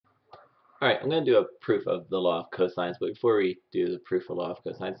Alright, I'm going to do a proof of the law of cosines, but before we do the proof of the law of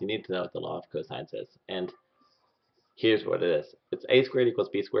cosines, you need to know what the law of cosines is. And here's what it is. It's a squared equals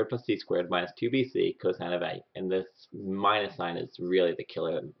b squared plus c squared minus 2bc cosine of a. And this minus sign is really the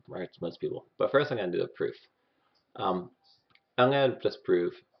killer that hurts most people. But first I'm going to do the proof. I'm going to just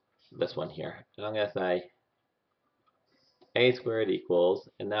prove this one here. And I'm going to say a squared equals,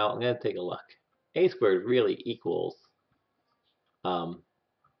 and now I'm going to take a look. A squared really equals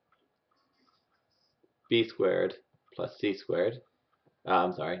b squared plus c squared.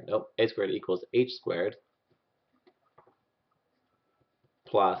 I'm sorry, nope, a squared equals h squared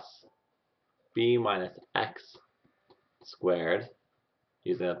plus b minus x squared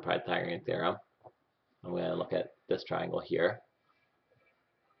using the Pythagorean theorem. I'm going to look at this triangle here.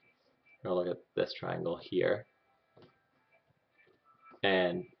 I'm going to look at this triangle here.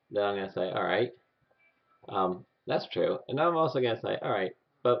 And then I'm going to say, all right, that's true. And now I'm also going to say, all right,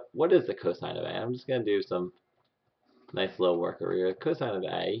 but what is the cosine of a? I'm just going to do some nice little work over here. Cosine of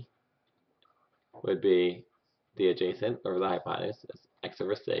a would be the adjacent over the hypotenuse, x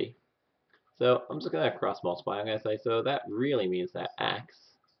over c. So I'm just going to cross multiply. I'm going to say, so that really means that x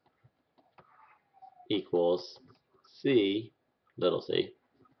equals c, little c,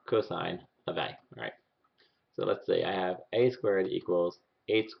 cosine of a. All right. So let's say I have a squared equals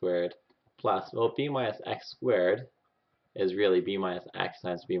h squared plus, well, b minus x squared is really b minus x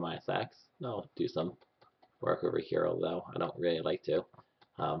times b minus x. I'll do some work over here, although I don't really like to.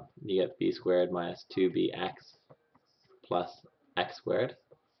 You get b squared minus 2bx plus x squared.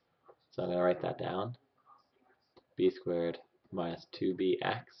 So I'm going to write that down. B squared minus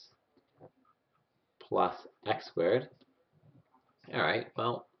 2bx plus x squared. All right,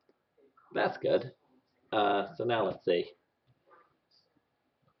 well, that's good. So now let's see.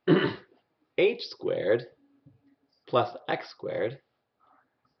 H squared plus x squared.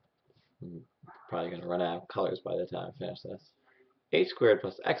 I'm probably going to run out of colors by the time I finish this. H squared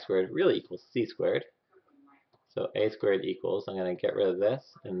plus x squared really equals c squared. So a squared equals, I'm going to get rid of this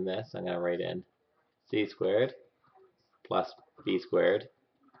and this. I'm going to write in c squared plus b squared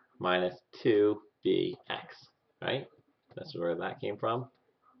minus 2bx, right? That's where that came from.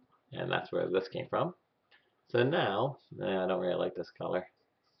 And that's where this came from. So now, I don't really like this color.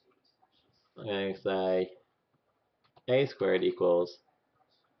 I'm going to say a squared equals,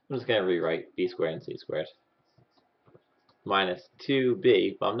 I'm just going to rewrite b squared and c squared minus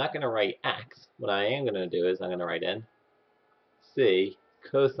 2b, but I'm not going to write x. What I am going to do is I'm going to write in c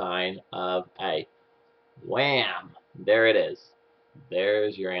cosine of a. Wham! There it is.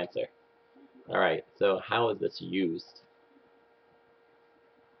 There's your answer. All right, so how is this used?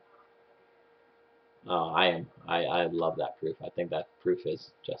 Oh, I love that proof. I think that proof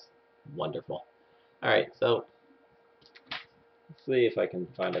is just wonderful. All right, so let's see if I can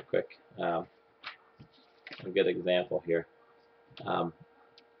find a quick, a good example here.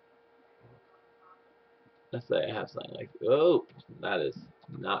 Let's say I have something like, oh, that is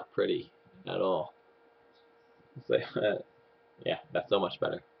not pretty at all. Let's say, yeah, that's so much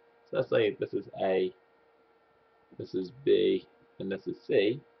better. So let's say this is A, this is B, and this is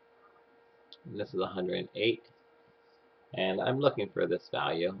C, and this is 108, and I'm looking for this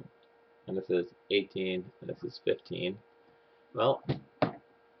value, and this is 18, and this is 15. Well,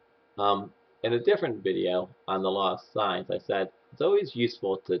 in a different video on the law of sines, I said it's always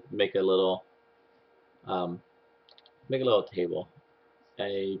useful to make a little table.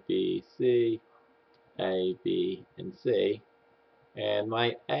 A, B, C, A, B, and C. And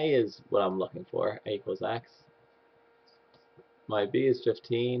my A is what I'm looking for. A equals X. My B is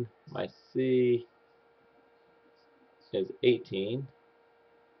 15. My C is 18.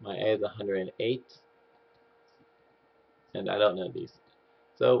 My A is 108. And I don't know these.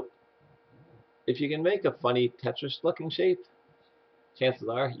 So if you can make a funny Tetris looking shape, chances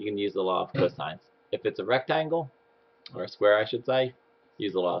are you can use the law of cosines. If it's a rectangle, or a square I should say,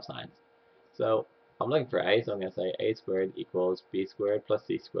 use the law of sines. So I'm looking for A, so I'm going to say A squared equals B squared plus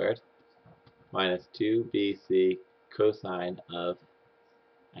C squared minus 2bc cosine of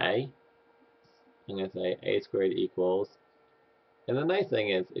A. I'm going to say A squared equals, and the nice thing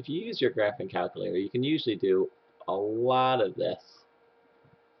is if you use your graphing calculator, you can usually do a lot of this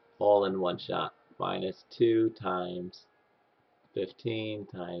all in one shot. Minus 2 times 15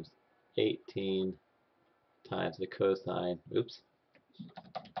 times 18 times the cosine,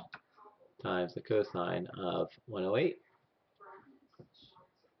 times the cosine of 108.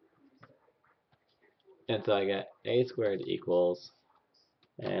 And so I get A squared equals,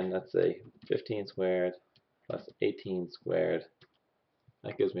 and let's say 15 squared plus 18 squared.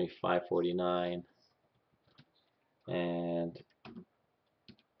 That gives me 549. And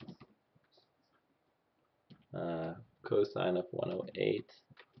cosine of 108,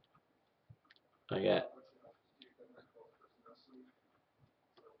 I get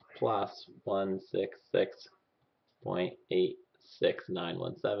plus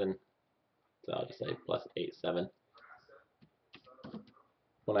 166.86917. So I'll just say plus 87.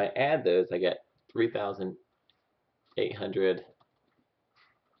 When I add those, I get 3,800.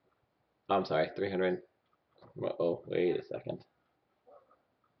 I'm sorry, 300. Oh, wait a second.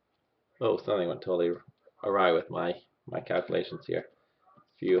 Oh, something went totally awry with my calculations here.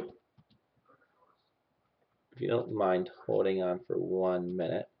 If you don't mind holding on for 1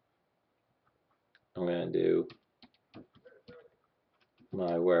 minute, I'm going to do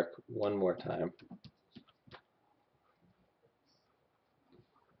my work one more time.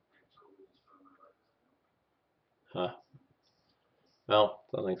 Huh. Well,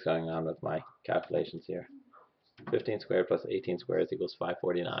 something's going on with my calculations here. 15 squared plus 18 squared equals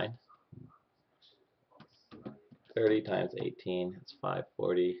 549. 30 times 18 is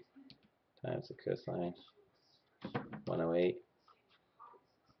 540 times the cosine 108.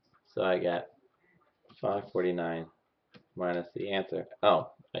 So I get 549 minus the answer.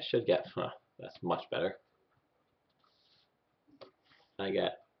 Oh, I should get, that's much better. I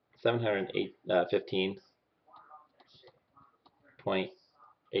get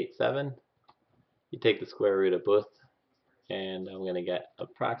 715.87. You take the square root of both, and I'm going to get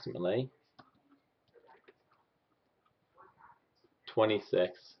approximately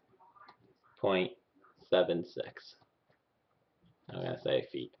 26.76. I'm going to say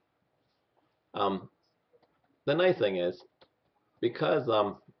feet. The nice thing is, because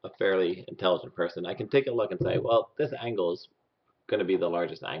I'm a fairly intelligent person, I can take a look and say, well, this angle is going to be the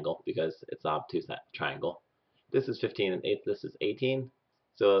largest angle because it's an obtuse triangle. This is 15 and 8, this is 18.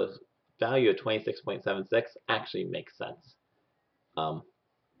 So the value of 26.76 actually makes sense. Yeah,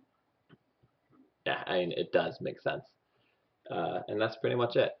 I mean, it does make sense. And that's pretty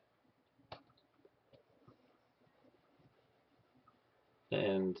much it.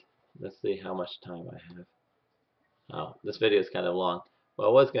 And let's see how much time I have. Oh, this video is kind of long. What I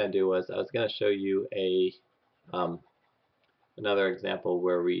was going to do was I was going to show you a another example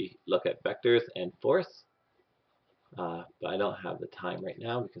where we look at vectors and force, but I don't have the time right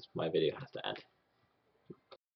now because my video has to end.